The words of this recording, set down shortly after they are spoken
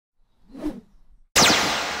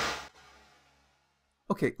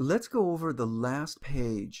Okay, let's go over the last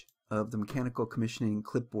page of the mechanical commissioning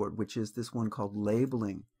clipboard, which is this one called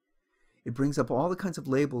labeling. It brings up all the kinds of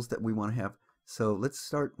labels that we want to have. So let's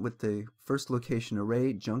start with the first location,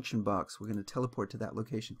 array junction box. We're going to teleport to that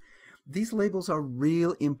location. These labels are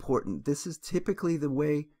real important. This is typically the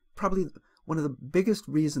way, probably one of the biggest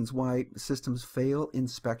reasons why systems fail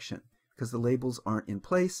inspection, because the labels aren't in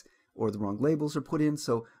place or the wrong labels are put in.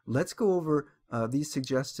 So let's go over these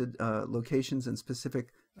suggested locations and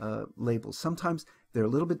specific labels. Sometimes they're a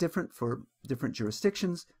little bit different for different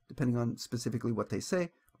jurisdictions, depending on specifically what they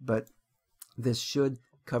say, but this should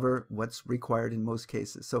cover what's required in most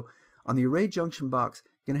cases. So on the array junction box,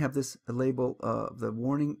 you're going to have this label, the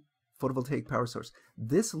warning photovoltaic power source.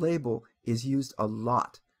 This label is used a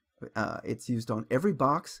lot. It's used on every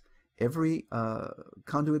box, every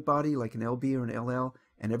conduit body like an LB or an LL,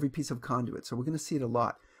 and every piece of conduit. So we're going to see it a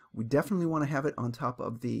lot. We definitely want to have it on top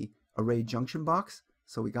of the array junction box.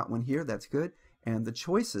 So we got one here, that's good. And the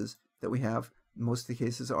choices that we have, most of the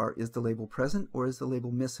cases are, is the label present or is the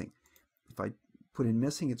label missing? If I put in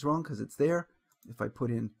missing, it's wrong because it's there. If I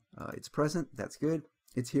put in it's present, that's good.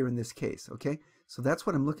 It's here in this case, okay? So that's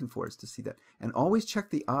what I'm looking for, is to see that. And always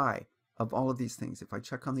check the I of all of these things. If I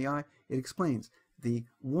check on the I, it explains the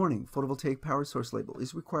warning photovoltaic power source label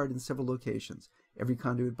is required in several locations, every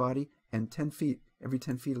conduit body, and 10 feet, every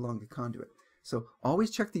 10 feet along the conduit. So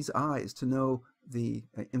always check these I's to know the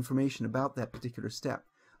information about that particular step.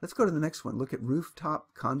 Let's go to the next one. Look at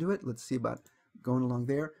rooftop conduit. Let's see about going along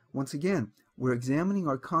there. Once again, we're examining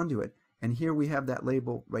our conduit, and here we have that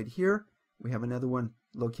label right here. We have another one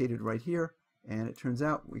located right here, and it turns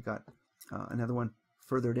out we got another one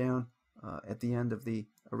further down at the end of the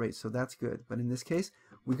array, so that's good. But in this case,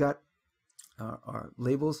 we got our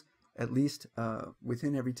labels at least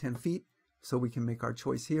within every 10 feet, so we can make our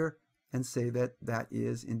choice here and say that that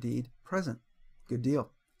is indeed present. Good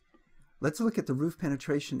deal. Let's look at the roof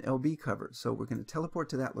penetration LB cover. So we're going to teleport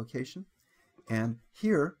to that location, and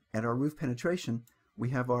here at our roof penetration we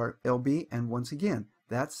have our LB, and once again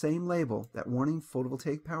that same label, that warning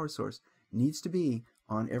photovoltaic power source, needs to be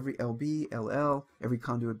on every LB, LL, every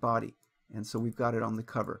conduit body, and so we've got it on the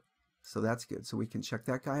cover. So that's good. So we can check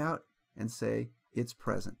that guy out and say it's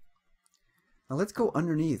present. Now let's go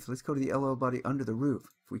underneath. Let's go to the LL body under the roof.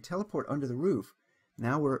 If we teleport under the roof,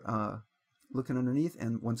 now we're looking underneath,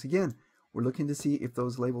 and once again we're looking to see if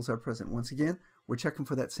those labels are present. Once again, we're checking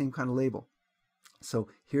for that same kind of label. So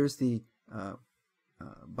here's the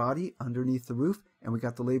body underneath the roof, and we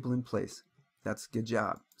got the label in place. That's a good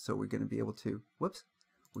job. So we're going to be able to,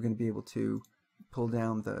 we're going to be able to pull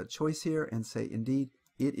down the choice here and say indeed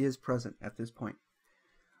it is present at this point.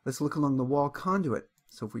 Let's look along the wall conduit.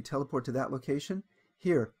 So if we teleport to that location,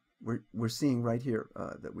 here we're seeing right here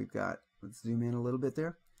that we've got, let's zoom in a little bit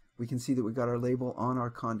there, we can see that we've got our label on our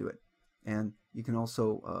conduit. And you can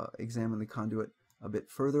also examine the conduit a bit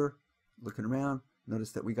further, looking around,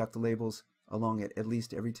 notice that we got the labels along it at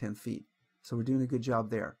least every 10 feet. So we're doing a good job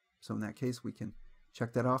there. So in that case, we can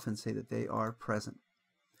check that off and say that they are present.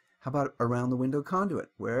 How about around the window conduit,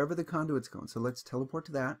 wherever the conduit's going? So let's teleport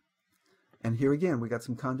to that. And here again, we got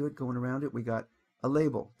some conduit going around it. We got a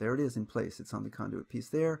label. There it is in place. It's on the conduit piece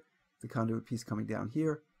there, the conduit piece coming down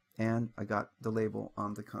here, and I got the label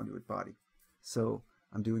on the conduit body. So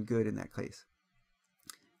I'm doing good in that case.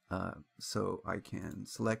 So I can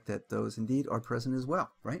select that those indeed are present as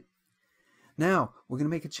well, right? Now, we're going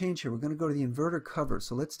to make a change here. We're going to go to the inverter cover.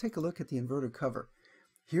 So let's take a look at the inverter cover.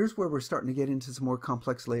 Here's where we're starting to get into some more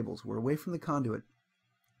complex labels. We're away from the conduit.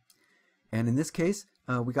 And in this case,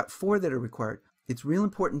 we got 4 that are required. It's real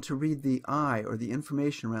important to read the I, or the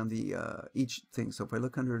information around the each thing. So if I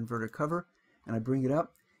look under inverter cover and I bring it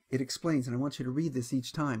up, it explains, and I want you to read this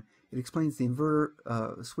each time, it explains the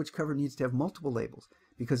inverter switch cover needs to have multiple labels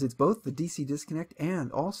because it's both the DC disconnect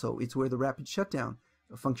and also it's where the rapid shutdown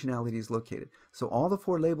functionality is located. So all the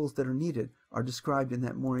 4 labels that are needed are described in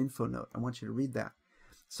that more info note. I want you to read that.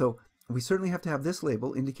 So we certainly have to have this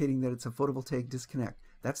label indicating that it's a photovoltaic disconnect.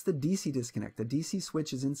 That's the DC disconnect. The DC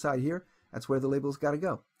switch is inside here. That's where the label's got to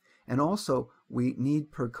go. And also we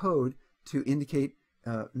need per code to indicate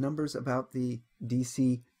numbers about the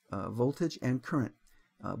DC voltage and current.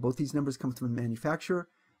 Both these numbers come from the manufacturer.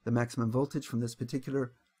 The maximum voltage from this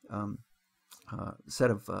particular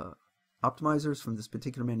set of optimizers from this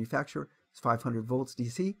particular manufacturer is 500 volts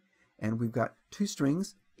DC, and we've got 2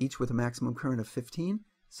 strings, each with a maximum current of 15,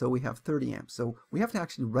 so we have 30 amps. So we have to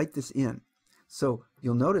actually write this in. So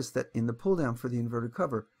you'll notice that in the pull down for the inverter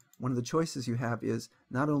cover, one of the choices you have is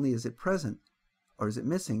not only is it present or is it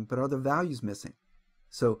missing, but are the values missing?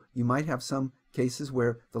 So you might have some cases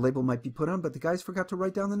where the label might be put on, but the guys forgot to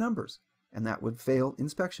write down the numbers. and that would fail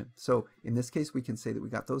inspection. So in this case, we can say that we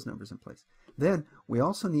got those numbers in place. Then we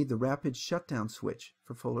also need the rapid shutdown switch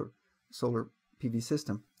for solar PV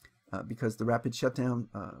system because the rapid shutdown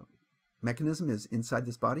mechanism is inside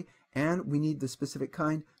this body, and we need the specific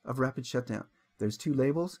kind of rapid shutdown. There's two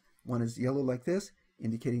labels. One is yellow like this,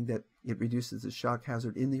 indicating that it reduces the shock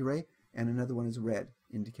hazard in the array, and another one is red,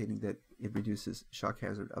 indicating that it reduces shock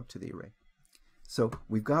hazard up to the array. So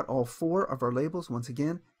we've got all four of our labels. Once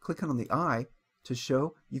again, click on the eye to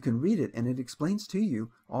show. You can read it, and it explains to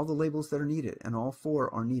you all the labels that are needed, and all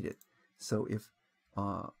four are needed. So if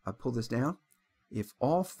I pull this down, if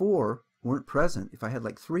all four weren't present, if I had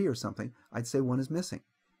like 3 or something, I'd say one is missing,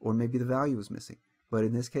 or maybe the value is missing. But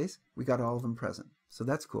in this case, we got all of them present. So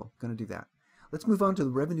that's cool. Going to do that. Let's move on to the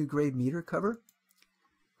revenue grade meter cover.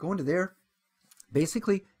 Go into there.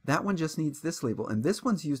 Basically, that one just needs this label, and this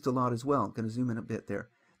one's used a lot as well. I'm going to zoom in a bit there.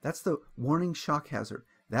 That's the warning shock hazard.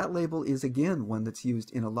 That label is, again, one that's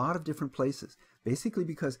used in a lot of different places, basically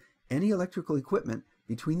because any electrical equipment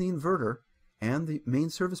between the inverter and the main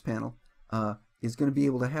service panel is going to be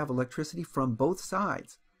able to have electricity from both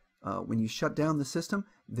sides. When you shut down the system,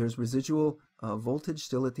 there's residual voltage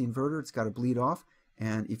still at the inverter. It's got to bleed off,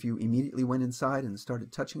 and if you immediately went inside and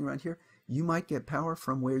started touching around here, you might get power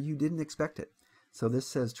from where you didn't expect it. So this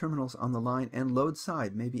says terminals on the line and load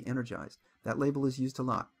side may be energized. That label is used a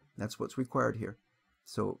lot. That's what's required here.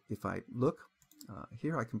 So if I look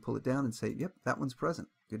here, I can pull it down and say, yep, that one's present.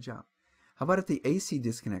 Good job. How about at the AC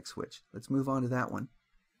disconnect switch? Let's move on to that one.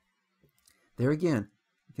 There again,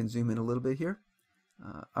 you can zoom in a little bit here.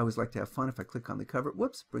 I always like to have fun. If I click on the cover,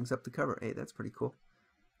 whoops, brings up the cover. Hey, that's pretty cool.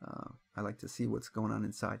 I like to see what's going on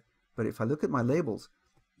inside. But if I look at my labels,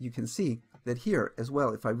 you can see that here as well,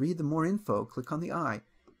 if I read the more info, click on the eye,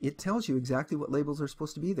 it tells you exactly what labels are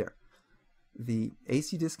supposed to be there. The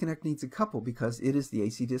AC disconnect needs a couple because it is the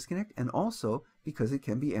AC disconnect, and also because it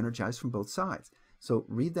can be energized from both sides. So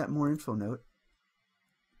read that more info note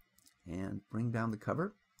and bring down the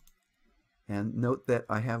cover. And note that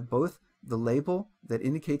I have both the label that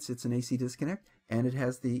indicates it's an AC disconnect, and it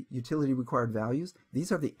has the utility required values.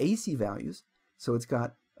 These are the AC values, so it's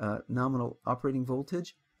got nominal operating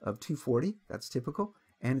voltage of 240, that's typical,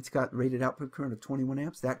 and it's got rated output current of 21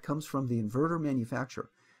 amps. That comes from the inverter manufacturer.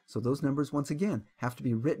 So those numbers, once again, have to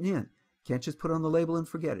be written in. Can't just put on the label and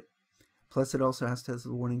forget it. Plus, it also has to have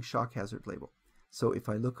the warning shock hazard label. So if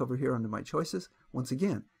I look over here under my choices, once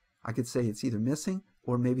again, I could say it's either missing,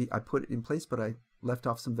 or maybe I put it in place, but I left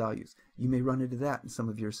off some values. You may run into that in some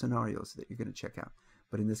of your scenarios that you're going to check out.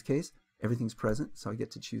 But in this case, everything's present, so I get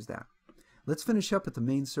to choose that. Let's finish up at the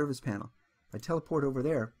main service panel. If I teleport over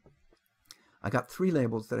there, I got 3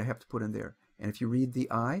 labels that I have to put in there. And if you read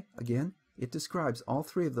the I, again, it describes all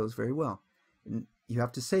 3 of those very well. And you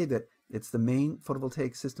have to say that it's the main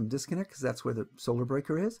photovoltaic system disconnect, because that's where the solar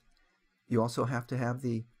breaker is. You also have to have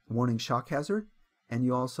the warning shock hazard, and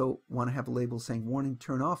you also want to have a label saying warning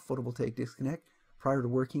turn off photovoltaic disconnect prior to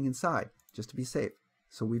working inside, just to be safe.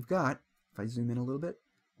 So we've got, if I zoom in a little bit,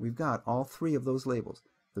 we've got all 3 of those labels.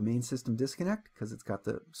 The main system disconnect, because it's got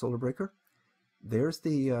the solar breaker. There's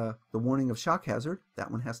the warning of shock hazard. That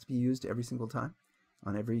one has to be used every single time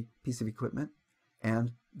on every piece of equipment.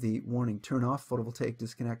 And the warning turn off photovoltaic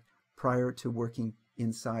disconnect prior to working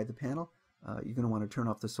inside the panel. You're going to want to turn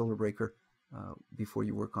off the solar breaker before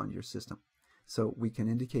you work on your system. So we can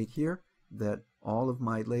indicate here that all of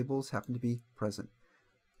my labels happen to be present.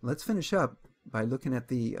 Let's finish up by looking at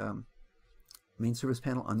the main service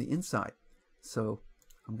panel on the inside. So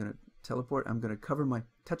I'm going to teleport. I'm going to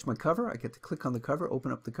touch my cover. I get to click on the cover,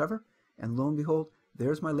 open up the cover, and lo and behold,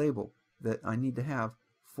 there's my label that I need to have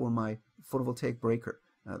for my photovoltaic breaker.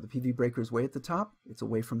 The PV breaker is way at the top. It's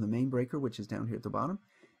away from the main breaker, which is down here at the bottom.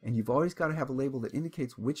 And you've always got to have a label that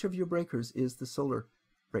indicates which of your breakers is the solar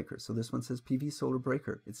breaker. So this one says PV solar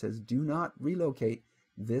breaker. It says do not relocate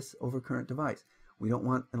this overcurrent device. We don't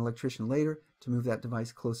want an electrician later to move that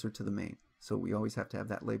device closer to the main. So we always have to have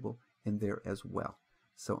that label in there as well.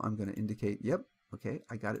 So I'm going to indicate, yep, okay,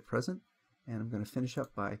 I got it present. And I'm going to finish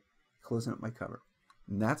up by closing up my cover.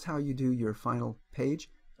 And that's how you do your final page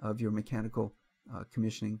of your mechanical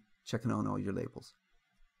commissioning, checking on all your labels.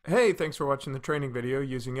 Hey, thanks for watching the training video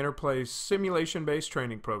using Interplay's simulation-based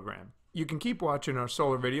training program. You can keep watching our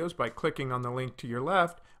solar videos by clicking on the link to your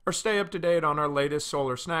left, or stay up to date on our latest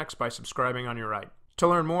solar snacks by subscribing on your right. To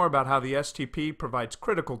learn more about how the STP provides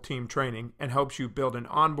critical team training and helps you build an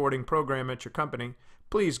onboarding program at your company,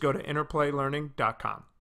 please go to interplaylearning.com.